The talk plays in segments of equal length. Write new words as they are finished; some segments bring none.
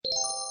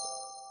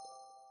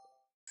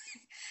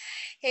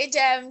Hey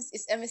James,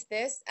 it's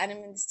Amethyst, and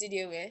I'm in the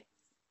studio with.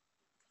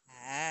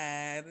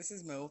 Hi, this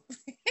is Mo.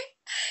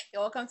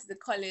 You're welcome to the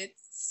Call It.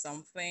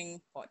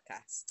 Something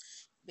podcast.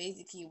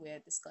 Basically, we're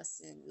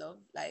discussing love,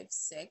 life,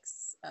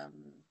 sex,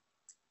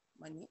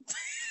 money.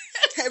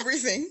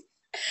 Everything,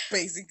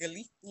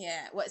 basically.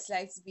 Yeah, what it's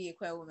like to be a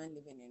queer woman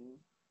living in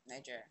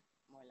Nigeria,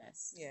 more or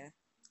less. Yeah.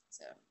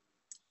 So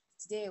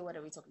today, what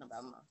are we talking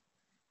about, Mo?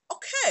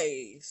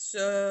 Okay,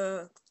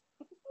 so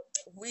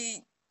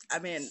we,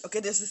 okay,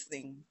 there's this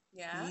thing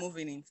Yeah,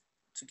 moving in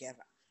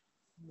together.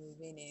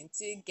 moving in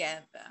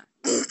together.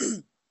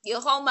 Your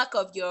hallmark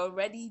of you're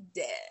already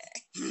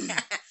there,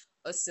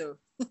 or so.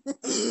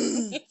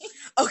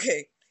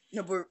 Okay,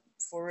 no, but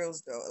for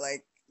reals though,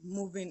 like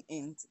moving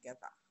in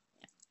together.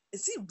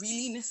 Is it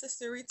really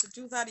necessary to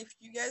do that if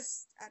you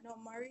guys are not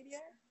married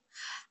yet?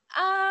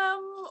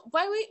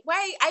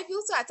 Why I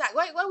feel so attacked.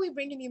 Why are we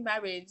bringing in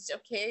marriage?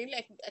 Okay,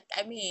 like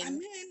I I mean,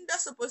 mean,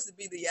 that's supposed to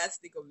be the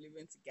yardstick of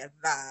living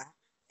together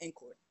in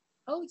court.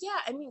 oh yeah,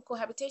 I mean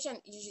cohabitation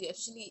usually,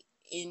 especially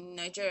in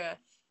Nigeria,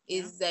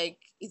 Yeah. is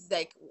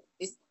like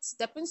it's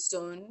stepping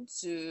stone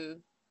to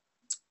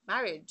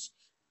marriage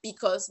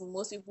because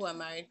most people who are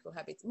married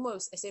cohabit.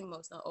 Most, I say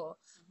most, not all,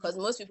 because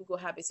most people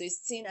cohabit. So it's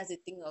seen as a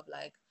thing of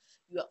like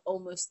you're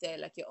almost there,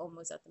 like you're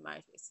almost at the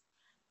marriage phase.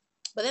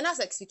 But then that's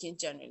like speaking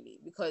generally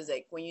because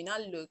like when you now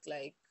look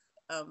like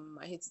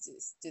I hate to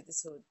do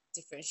this whole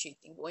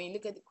differentiating, but when you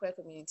look at the queer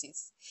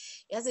communities,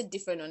 it has a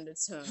different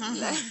undertone.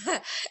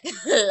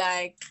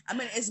 Like I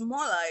mean, it's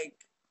more like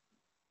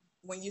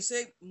when you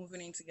say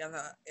moving in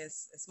together,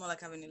 it's more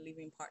like having a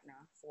living partner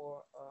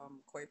for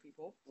queer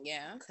people.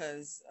 yeah,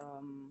 Because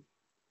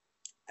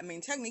I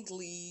mean,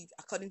 technically,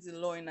 according to the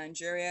law in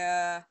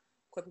Nigeria,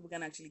 queer people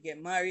can actually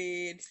get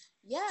married.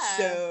 yeah,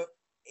 So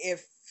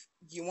if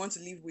you want to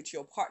live with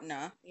your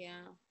partner,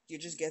 yeah. you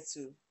just get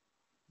to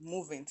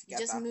move in You're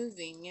just together.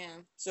 moving, yeah,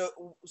 So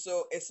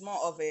it's more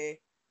of a, okay,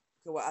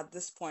 we're at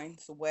this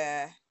point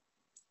where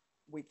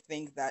we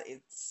think that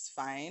it's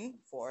fine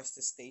for us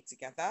to stay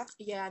together.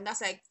 yeah, and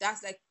that's like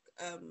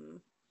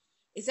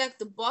it's like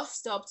the bus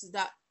stop to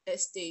that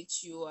estate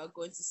you are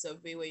going to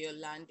survey where your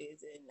land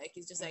is, and like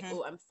it's just like, Mm-hmm.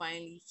 oh, I'm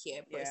finally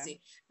here per Yeah. se,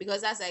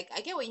 because that's like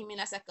I get what you mean.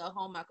 That's like a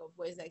hallmark of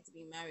what it's like to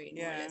be married,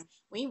 more or Yeah. less.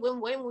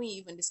 When we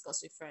even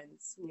discuss with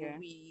friends Yeah.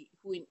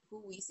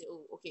 who we say,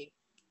 oh, okay,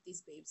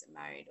 these babes are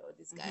married or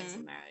these guys are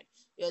Mm-hmm. married.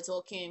 You're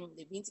talking,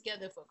 they've been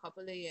together for a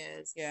couple of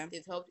years, Yeah.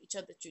 they've helped each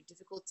other through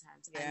difficult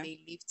times, and Yeah.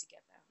 they live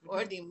together,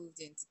 or Mm-hmm. they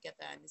moved in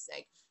together, and it's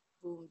like,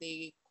 boom,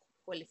 they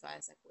qualify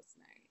as like what's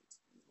married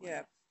and Yeah.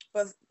 whatnot.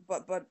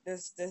 But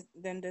there's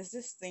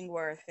this thing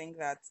where I think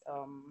that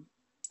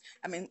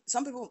I mean,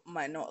 some people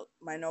might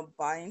not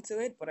buy into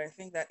it, but I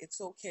think that it's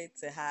okay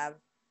to have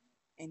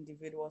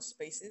individual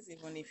spaces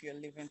even if you're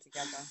living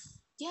together.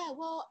 Yeah,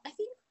 well, I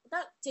think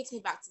that takes me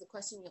back to the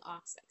question you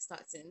asked, like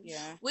starting,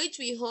 Yeah. which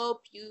we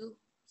hope you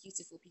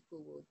beautiful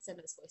people will send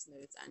us voice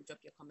notes and drop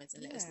your comments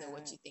and let us know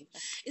what Yeah. you think.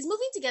 Is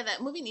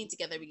moving in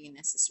together really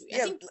necessary? I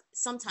Yeah. think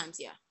sometimes,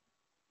 yeah,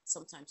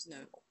 sometimes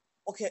no.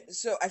 Okay.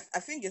 So I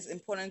think it's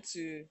important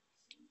to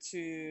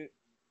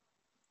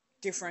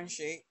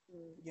differentiate,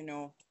 Mm, you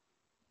know,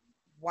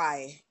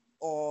 why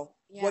or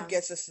what yeah.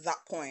 gets us to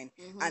that point.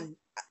 Mm-hmm. And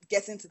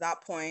getting to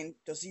that point,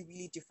 does it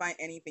really define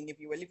anything? If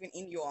you were living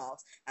in your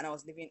house and I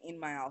was living in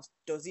my house,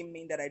 does it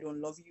mean that I don't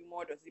love you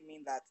more? Does it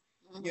mean that,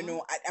 Mm-hmm.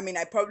 I mean,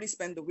 I probably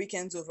spend the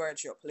weekends over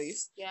at your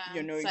place. Yeah. So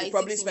You it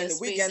probably takes in your spend the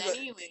space weekends.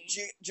 anyway.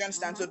 Do you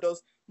understand? Mm-hmm. So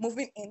does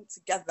moving in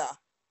together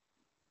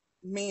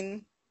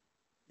mean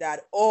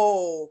that,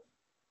 oh,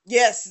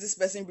 yes, this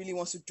person really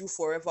wants to do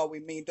forever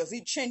with me? Does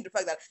it change the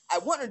fact that I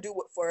want to do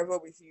forever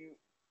with you,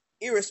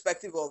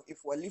 irrespective of if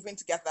we're living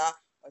together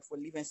or if we're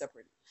living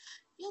separately?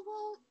 Yeah,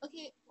 well,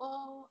 okay,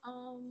 well,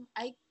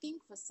 I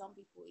think for some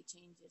people it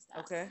changes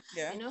that. Okay.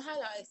 Yeah. You know how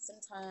like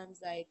sometimes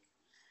like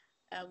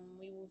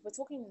we were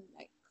talking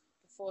like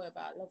before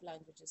about love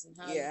languages and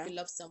how if Yeah. you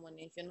love someone,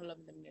 if you're not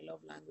loving them in their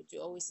love language,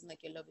 you always seem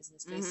like your love is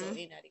misplaced or Mhm.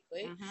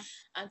 inadequate. Mhm.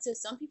 And so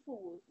some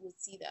people would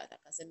see that like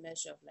as a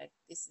measure of like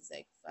this is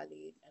like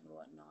valid and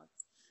whatnot.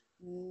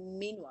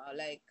 Meanwhile,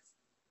 like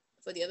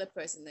for the other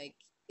person, like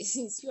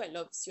it's you I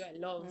love, it's you I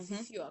love. Mhm.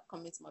 If you are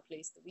coming to my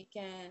place the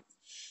weekend,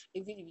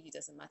 it really, really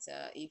doesn't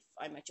matter if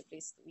I'm at your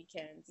place the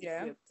weekend, if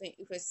Yeah.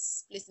 if we're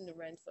splitting the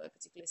rent for a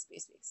particular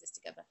space we exist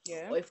together,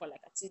 Yeah. or if we're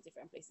like at two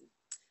different places.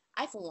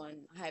 I, for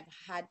one, have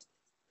had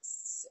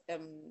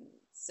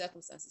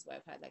circumstances where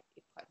I've had like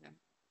a partner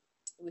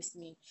with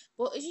me,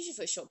 but it's usually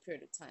for a short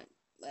period of time.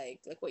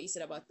 Like what you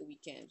said about the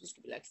weekend, which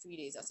could be like 3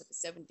 days out of a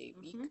 7 day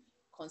week, Mhm.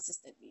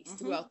 consistently Mhm.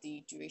 throughout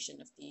the duration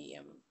of the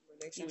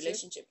Relationship.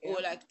 relationship, Yeah.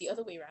 or like the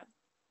other way around.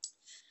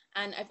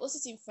 And I've also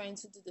seen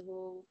friends who do the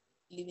whole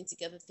living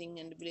together thing,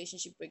 and the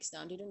relationship breaks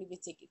down. They don't even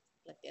take it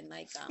like their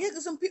nightgown. Yeah,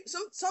 because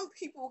some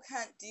people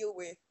can't deal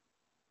with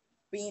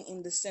being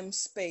in the same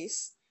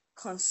space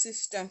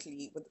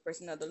consistently with the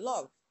person that they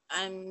love.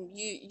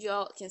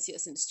 Y'all can see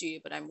us in the studio,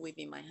 but I'm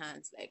waving my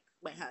hands, like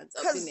my hands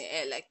up in the Cause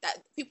air like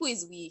that. People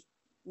is we,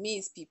 me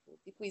is people.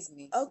 People is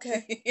me.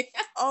 okay,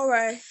 all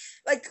right,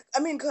 like I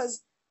mean,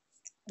 cause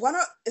why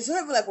not? It's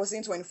not even like we're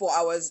saying 24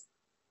 hours,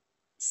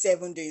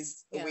 7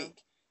 days a Yeah.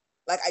 week.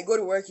 Like I go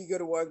to work, you go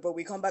to work, but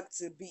we come back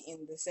to be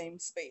in the same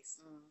space.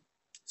 Mm.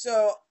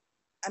 So,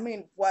 I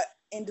mean, what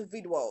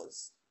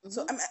individuals?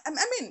 So, Mhm.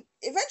 I mean,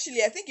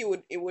 eventually, I think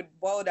it would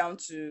boil down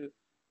to,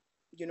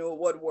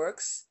 what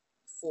works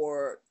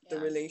for the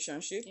Yeah.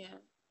 relationship Yeah.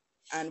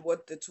 and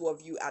what the two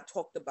of you had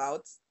talked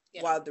about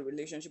Yeah. while the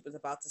relationship was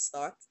about to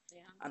start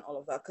Yeah. and all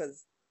of that.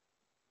 Because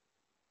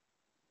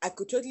I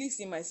could totally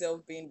see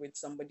myself being with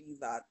somebody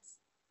that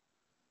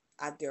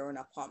had their own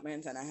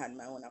apartment and I had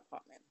my own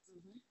apartment.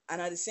 Mhm.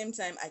 And at the same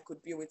time, I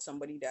could be with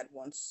somebody that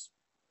wants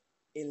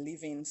a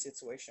living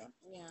situation.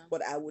 Yeah.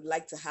 But I would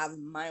like to have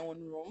my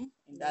own room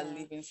in that Yeah.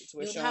 living You would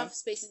situation. have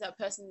spaces that are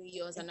personally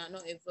yours and are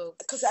not evoked.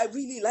 Because I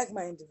really like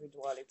my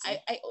individuality.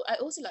 I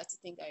also like to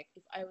think like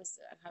if I was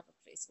to have a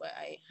place where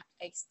I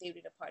stay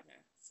with a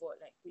partner for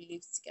like we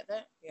live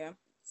together Yeah.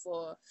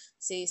 for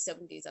say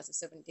 7 days out of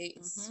 7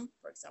 days, Mhm.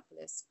 for example,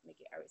 let's make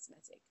it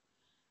arithmetic.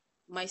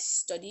 My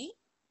study,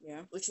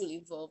 Yeah. which will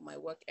involve my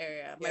work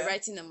area, my Yeah.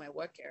 writing and my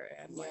work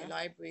area, my Yeah.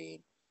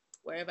 library,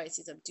 wherever it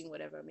is I'm doing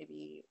whatever,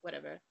 maybe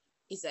whatever,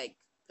 is like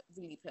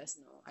really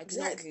personal. I don't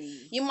know. Exactly.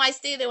 You might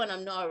stay there when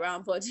I'm not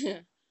around, but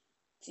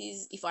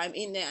please, if I'm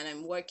in there and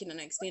I'm working and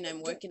I explain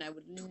I'm working, I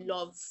would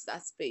love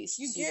that space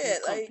You to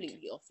get, be like-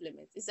 completely off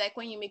limits. It's like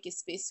when you make a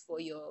space for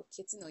your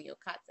kitten or your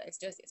cat, that's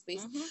just your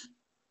space. Mhm.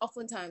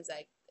 Oftentimes,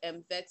 like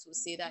vets will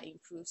say that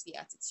improves the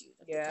attitude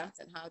of the Yeah. cat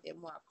and how they're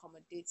more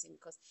accommodating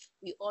because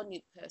we all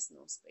need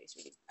personal space,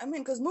 really. I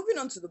mean, because moving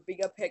on to the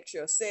bigger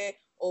picture, say,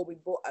 we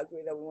both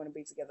agree that we want to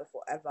be together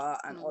forever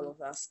and all of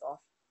that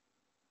stuff.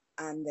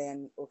 And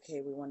then,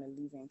 okay, we want to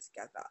live in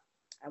together.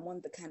 I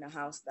want the kind of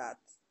house that,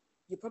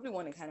 you probably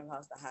want a kind of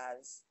house that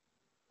has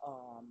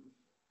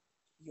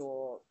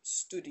your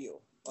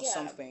studio or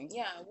something.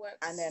 Yeah, work.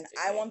 And then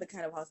I want the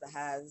kind of house that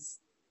has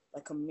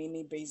like a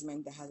mini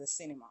basement that has a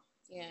cinema.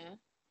 Yeah.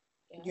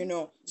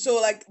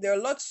 So like there are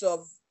lots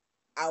of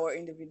our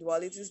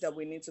individualities that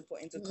we need to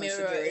put into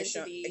Mirror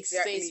consideration. into the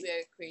Exactly. space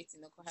we're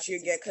creating or You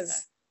cohabiting get, together.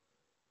 because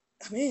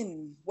I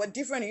mean, we're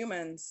different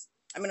humans.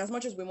 I mean, as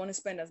much as we want to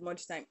spend as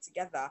much time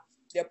together,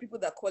 there are people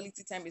that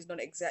quality time is not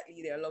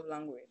exactly their love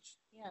language.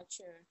 Yeah,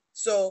 true.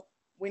 So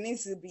we need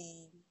to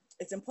be,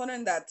 it's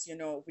important that,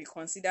 we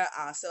consider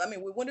ourselves. I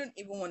mean, we wouldn't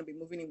even want to be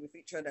moving in with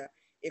each other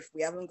if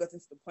we haven't gotten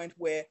to the point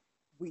where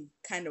we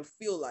kind of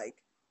feel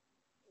like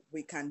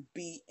we can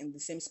be in the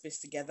same space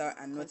together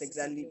and not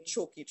exactly Consistently.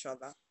 choke each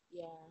other.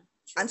 Yeah.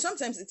 And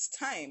sometimes it's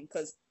time,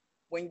 because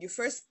when you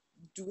first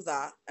do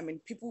that, I mean,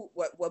 people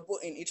we're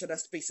both in each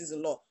other's spaces a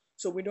lot,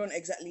 so we don't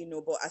exactly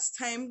know. But as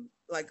time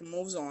like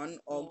moves on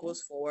or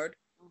goes forward,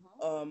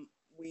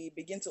 we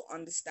begin to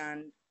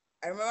understand.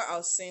 I remember I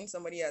was seeing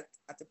somebody at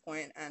a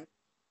point, and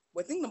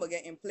we're thinking about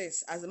getting in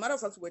place. As a matter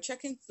of fact, we're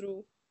checking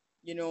through,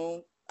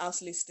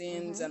 house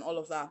listings and all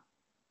of that.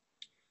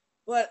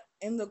 But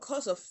in the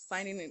course of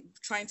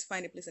trying to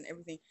find a place and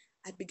everything,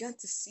 I began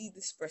to see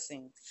this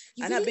person,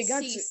 You and really I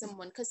began see to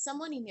someone, because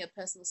someone in your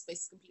personal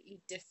space is completely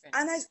different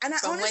and I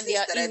from when honestly they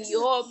are started in to-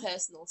 your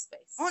personal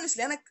space.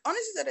 honestly, and I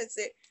honestly started to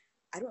say,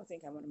 I don't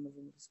think I want to move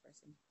in with this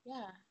person,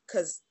 Yeah.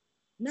 because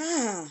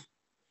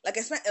like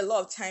I spent a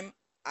lot of time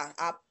at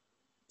our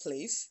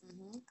place,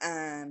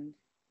 and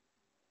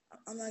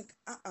I'm like,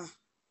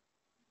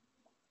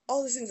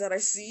 all the things that I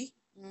see,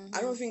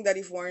 I don't think that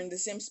if we're in the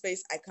same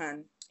space, I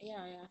can.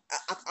 Yeah.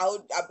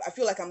 I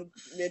feel like I'm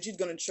legit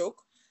gonna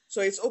choke.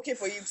 So it's okay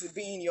for you to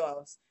be in your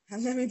house,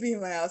 and let me be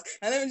in my house,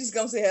 and let me just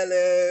come say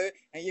hello,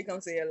 and you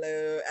come say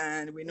hello,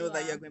 and we know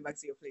that Yeah. you're going back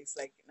to your place.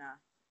 Like, nah.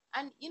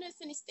 And the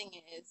funniest thing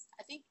is,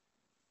 I think,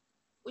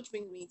 which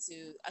brings me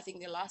to, I think,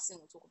 the last thing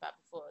we'll talk about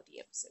before the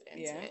episode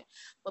ends. Yeah. Right?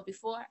 But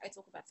before I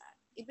talk about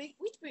that,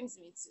 which brings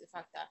me to the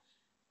fact that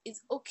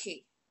it's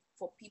okay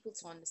for people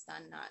to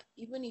understand that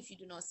even if you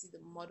do not see the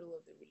model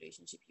of the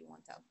relationship you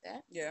want out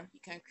there, Yeah.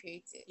 you can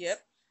create it.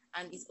 Yep.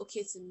 And it's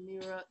okay to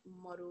mirror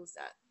models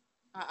that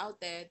are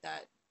out there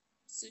that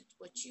suit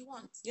what you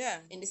want.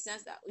 Yeah. In the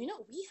sense that, we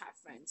have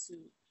friends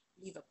who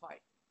live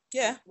apart.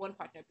 Yeah. One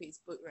partner pays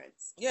both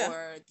rents, Yeah.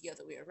 or the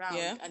other way around,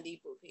 Yeah. and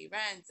they both pay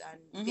rent,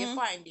 and they're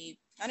fine.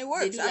 And it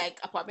works. They do like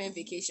apartment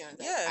vacations.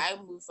 Like, Yeah.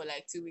 I moved for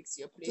like 2 weeks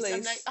to your place.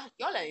 I'm like,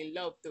 y'all are in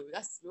love though.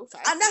 That's real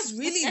fast. And that's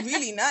really,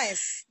 really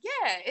nice.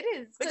 Yeah, it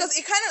is. Because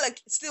it kind of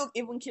like still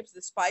even keeps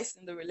the spice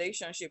in the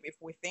relationship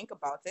if we think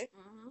about it.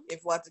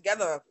 If we're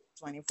together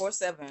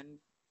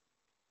 24/7,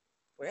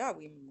 where are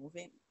we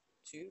moving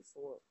to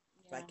for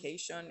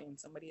vacation in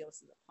somebody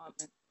else's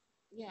apartment?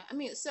 Yeah, I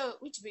mean, so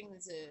which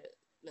brings me to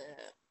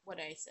what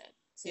I said.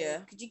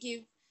 So could you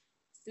give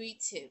 3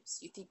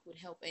 tips you think would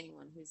help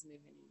anyone who's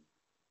moving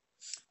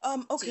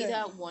in? Okay. To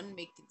either, 1,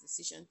 make the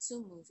decision to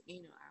move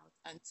in or out,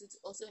 and 2, to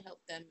also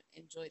help them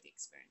enjoy the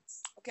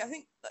experience. Okay,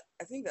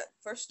 I think that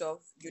first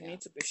off, you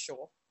need to be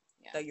sure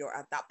that you're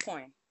at that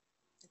point.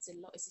 It's a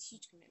lot. It's a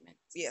huge commitment.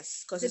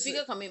 Yes, because it's a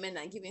bigger commitment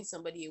than giving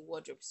somebody a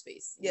wardrobe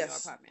space in your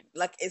apartment.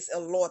 Like, it's a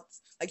lot.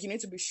 Like, you need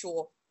to be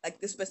sure. Like,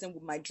 this person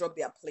might drop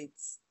their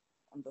plates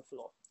on the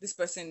floor. This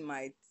person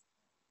might,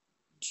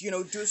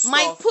 do stuff.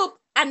 Might poop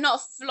and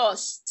not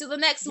flush till the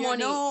next You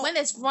morning know, when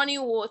there's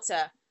running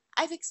water.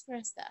 I've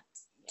experienced that.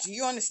 Yeah. do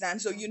you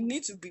understand? So you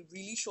need to be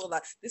really sure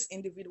that this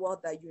individual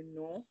that you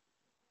know,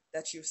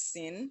 that you've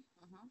seen,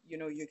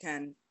 Mhm. you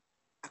can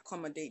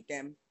accommodate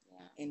them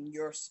Yeah. in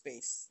your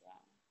space, Yeah.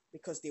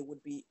 because they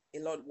would be a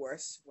lot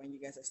worse when you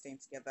guys are staying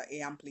together.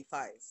 It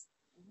amplifies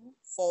Mhm.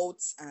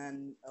 faults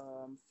and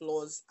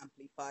flaws,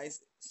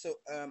 amplifies.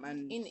 So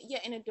and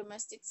In a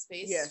domestic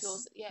space, yes,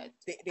 close. Yeah,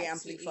 they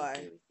absolutely amplify.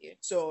 agree with you.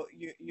 So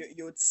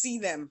you would see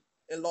them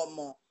a lot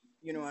more,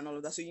 and all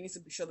of that. So you need to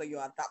be sure that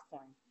you're at that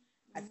point.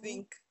 I Mhm.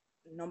 think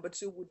number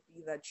two would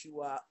be that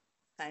you are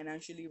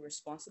financially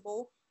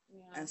responsible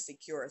Yeah. and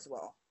secure as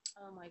well.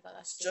 Oh my God,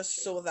 that's so Just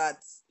true. so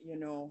that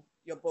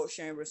you're both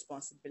sharing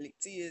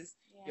responsibilities.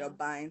 Yeah. You're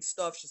buying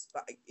stuff.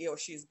 He or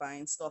she's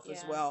buying stuff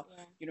as Yeah. well.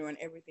 Yeah. And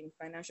everything.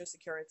 Financial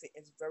security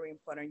is very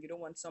important. You don't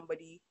want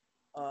somebody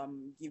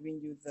giving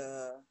you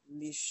the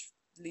leech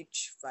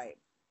vibe.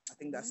 I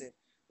think that's Mhm. it.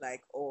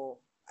 Like,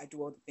 oh, I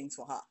do all the things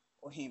for her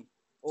or him.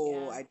 Oh,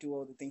 Yeah. I do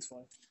all the things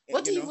for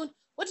What did you even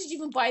What did you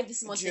even buy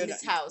this month do in you,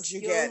 this house? do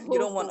you get? You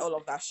don't want all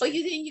of that Oh, shit.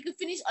 you didn't. You could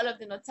finish all of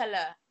the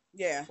Nutella.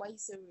 Yeah. Why are you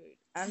so rude?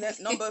 And then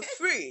number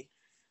three,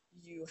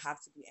 you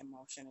have to be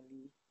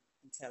emotionally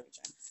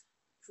intelligent,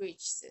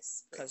 Preach,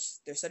 sis. Preach.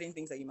 because there's certain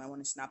things that you might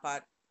want to snap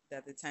at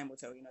that the time will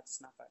tell you not to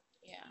snap at.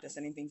 Yeah. There's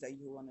certain things that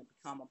you want to be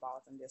calm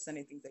about, and there's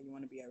certain things that you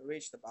want to be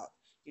enraged about.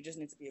 You just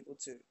need to be able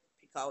to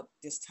pick out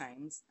these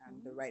times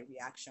and the right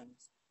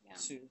reactions Yeah.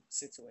 to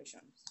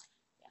situations.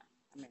 Yeah.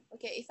 I mean,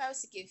 Okay, if I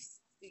was to give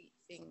three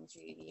things,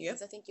 really, Yep.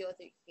 because I think your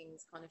three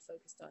things kind of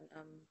focused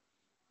on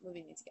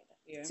moving in together.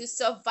 Yeah. To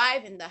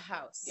survive in the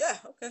house. Yeah.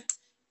 Okay.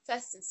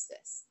 First things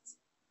first.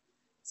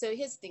 So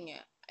here's the thing.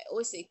 Yeah, I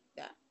always say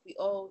that we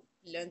all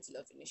learn to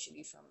love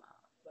initially from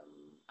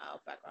our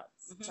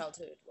backgrounds, Mhm.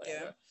 childhood,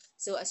 whatever. Yeah.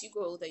 So as you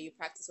grow older, you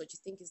practice what you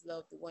think is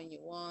love, the one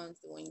you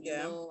want, the one you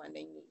Yeah. know, and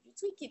then you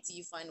tweak it till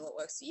you find what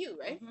works for you,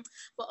 right? Mhm.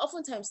 But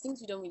oftentimes, things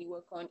we don't really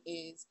work on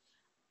is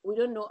we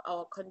don't know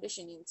our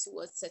conditioning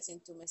towards certain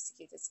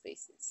domesticated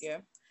spaces.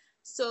 Yeah.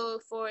 So,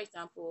 for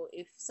example,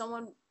 if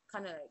someone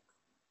kind of like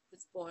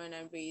was born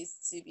and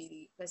raised to be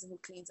the person who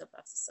cleans up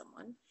after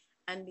someone,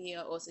 and they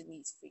are also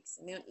needs freaks,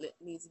 and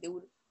they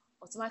would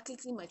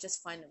automatically might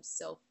just find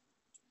themselves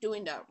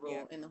doing that role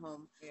Yeah. in the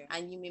home, Yeah.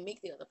 and you may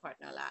make the other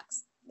partner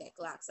lax,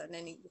 and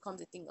then it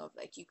becomes a thing of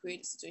like you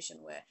create a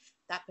situation where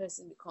that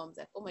person becomes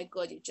like, oh my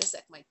God, you're just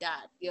like my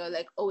dad, you're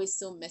like always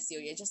so messy, or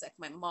you're just like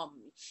my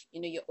mom,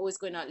 you're always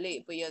going out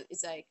late, but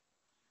it's like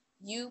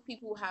you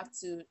people have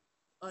to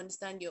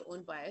understand your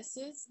own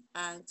biases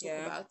and talk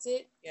Yeah. about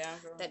it. Yeah.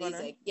 That is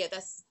like, yeah,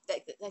 that's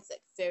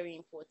like very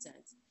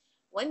important.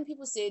 When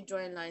people say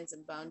drawing lines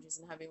and boundaries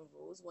and having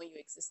rules when you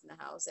exist in the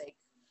house, like,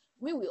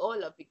 I mean, we all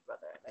love Big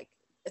Brother, like,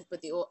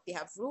 but they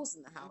have rules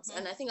in the house, Mhm.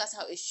 and I think that's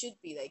how it should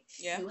be. Like,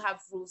 Yeah. you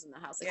have rules in the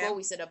house, like Yeah. what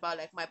we said about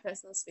like my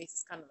personal space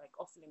is kind of like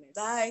off limits.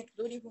 Like,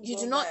 don't even You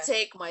go do not there.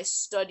 take my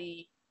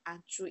study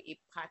and throw a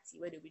party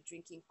where they'll be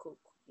drinking coke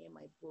near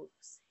my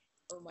books.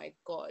 Oh my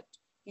God,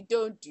 you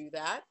don't do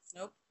that.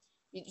 Nope.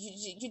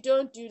 You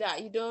don't do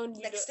that. You don't.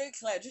 Like, stay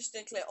clear. Just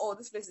stay clear. Oh,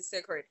 this place is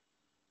sacred.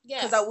 Yeah.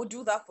 Because I would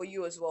do that for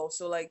you as well.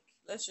 So, like,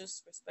 let's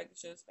just respect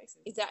each other's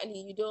spaces. Exactly.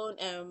 You don't.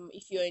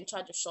 If you're in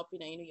charge of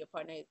shopping and you know your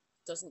partner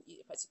doesn't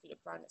eat a particular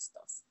brand of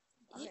stuff,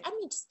 Right. I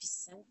mean,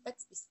 just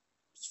let's be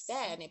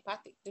fair and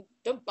empathic.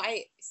 Don't buy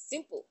it. It's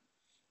simple.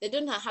 They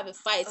don't have a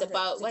fight Okay,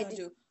 about so why don't did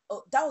you.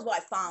 Oh, that was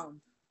what I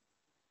found.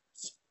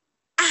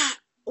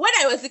 when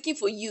I was looking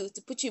for you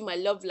to put you in my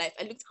love life,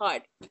 I looked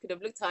hard. You could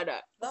have looked harder.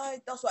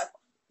 Like, that's what I found.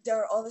 There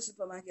are other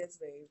supermarkets,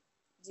 babe.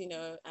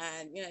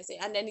 And I say,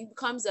 and then it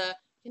becomes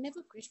you're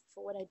never grateful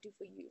for what I do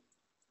for you.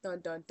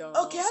 Dun dun dun.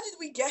 Okay, how did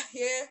we get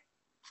here?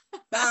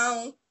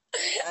 Down.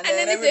 And then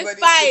then it's a everybody's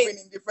fight.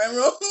 sleeping in different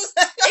rooms.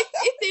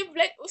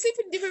 We sleep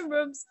in different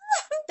rooms.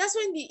 That's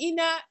when the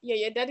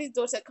your daddy's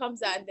daughter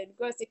comes out, and then the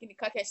girl's taking the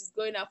car and she's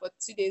going out for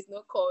 2 days,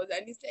 no calls,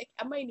 and it's like,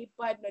 am I in a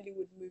bad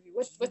Nollywood movie?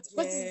 What is What's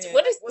this?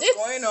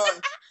 going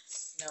on?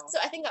 No. So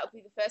I think that would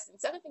be the first thing.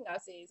 Second thing I'll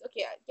say is,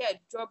 okay, yeah,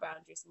 draw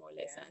boundaries more or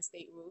less and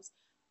state rules.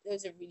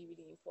 Those are really,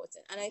 really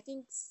important. And I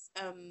think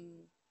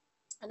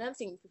another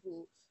thing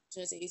people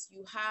don't say is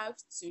you have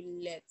to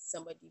let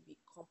somebody be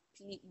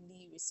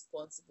completely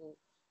responsible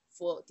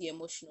for the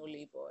emotional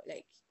labor,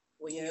 like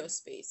when in your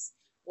space.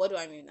 What do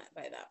I mean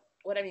by that?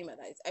 What I mean by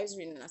that is, I was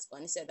reading an article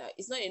and it said that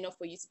it's not enough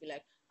for you to be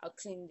like, I'll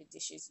clean the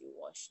dishes you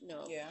wash.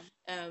 No. Yeah.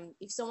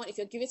 If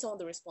you're giving someone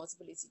the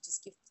responsibility,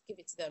 just give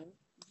it to them,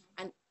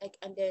 and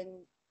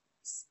then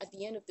at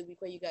the end of the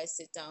week, where you guys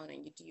sit down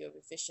and you do your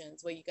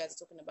revisions, where you guys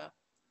are talking about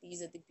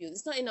these are the bills.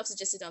 It's not enough to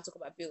just sit down and talk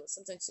about bills.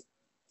 Sometimes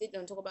they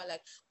don't talk about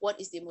like what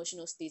is the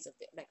emotional state of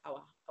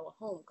our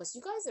home, because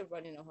you guys are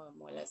running a home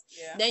more or less.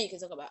 Yeah. Then you can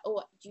talk about,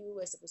 oh, you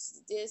were supposed to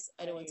do this,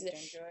 I don't want to do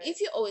that.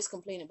 If you always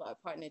complain about a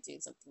partner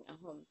doing something at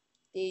home,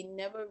 they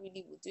never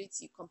really will do it.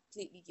 You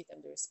completely give them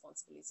the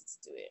responsibility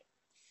to do it.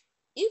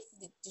 If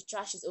the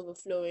trash is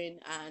overflowing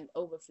and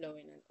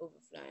overflowing and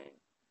overflowing,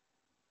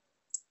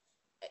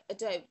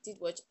 I did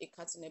watch a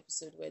cartoon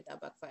episode where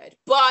that backfired,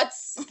 but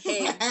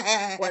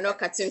hey, we're not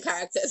cartoon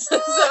characters,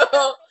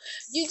 so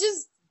you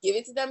just give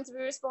it to them to be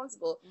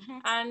responsible,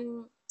 Mhm.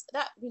 and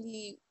that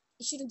really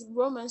it shouldn't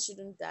romance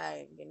shouldn't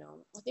die.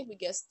 I think we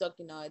get stuck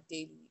in our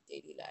daily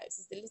lives.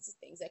 It's the little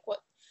things like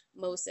what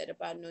Mo said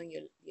about knowing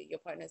your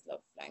partner's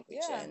love language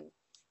Yeah. and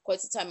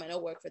quality time might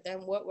not work for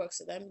them. What works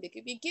for them? They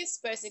could be gifts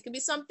person. It could be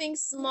something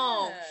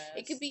small.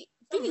 It could Yes. be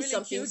Some really really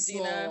something cute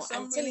dinner,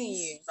 small. I'm telling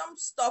you. some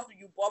stuff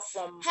you bought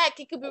from Heck,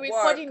 it could be work.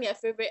 recording their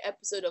favorite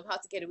episode of How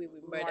to Get Away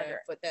with Murder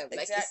Murder. for them.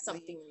 Like it's Exactly.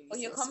 something really Or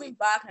you're so coming sweet.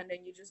 back and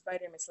then you just buy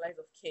them a slice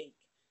of cake.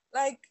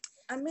 Like,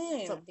 I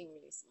mean, Something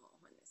really small,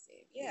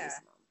 honestly. Really Yeah.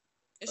 small.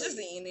 it's Or just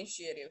you, the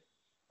initiative.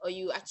 or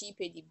you actually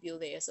pay the bill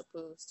that you're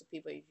supposed to pay,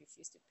 but you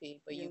refuse to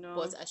pay, but You you know.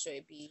 bought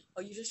Ashwebi.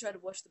 Or you just try to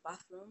wash the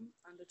bathroom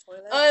and the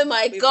toilet. Oh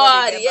my before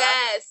God! they get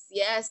back.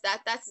 Yes,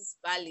 that is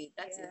valid.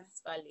 That is Yeah.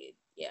 valid.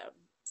 Yeah,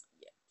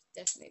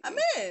 definitely. I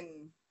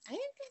mean, I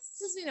think this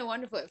has been a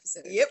wonderful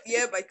episode. yep.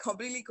 I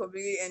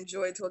completely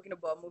enjoyed talking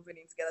about moving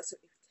in together. So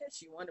if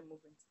Tesh, you want to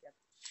move in together,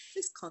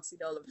 please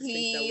consider all of the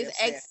things that we Please, have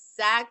said.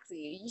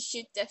 exactly. You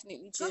should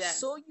definitely do Just that.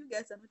 so you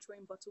guys are not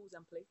throwing bottles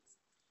and plates,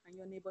 and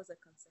your neighbors are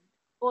concerned.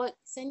 Or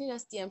sending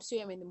us DMs 2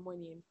 a.m. in the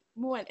morning.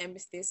 More and M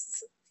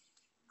this.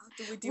 How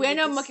do we deal We're with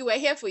not this? mocking. We're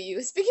here for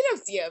you. Speaking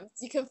of DMs,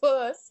 you can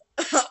follow us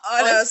on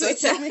our Twitter.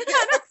 social media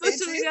On our social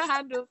pages. media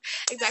handles.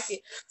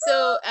 Exactly.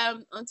 So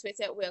on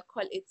Twitter we'll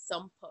call it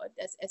some pod.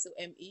 That's SOME,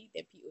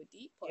 then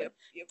POD pod.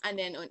 Yep. And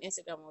then on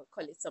Instagram we'll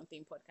call it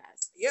something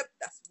podcast. Yep,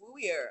 that's who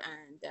we are.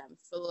 And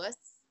follow us,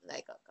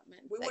 like our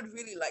comments. We would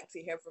really like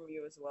to hear from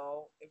you as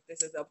well. If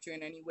this has helped you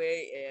in any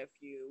way, if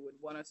you would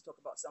want us to talk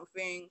about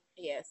something.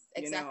 Yes,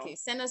 you exactly. know.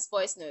 Send us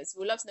voice notes.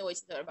 We'd love to know what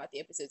you thought about the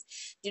episodes.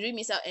 Did we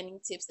miss out any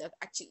tips that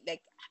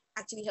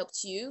actually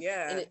helped you?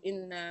 Yeah. We'd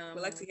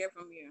We'd like to hear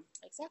from you.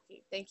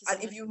 Exactly. Thank you so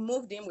And much. if you've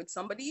moved in with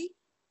somebody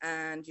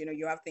and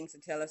you have things to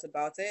tell us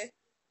about it,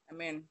 I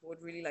mean,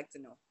 would really like to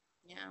know.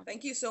 Yeah.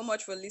 Thank you so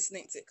much for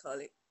listening to Call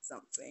It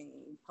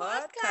Something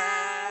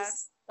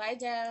Podcast. Bye,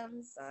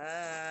 Jams.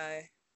 Bye.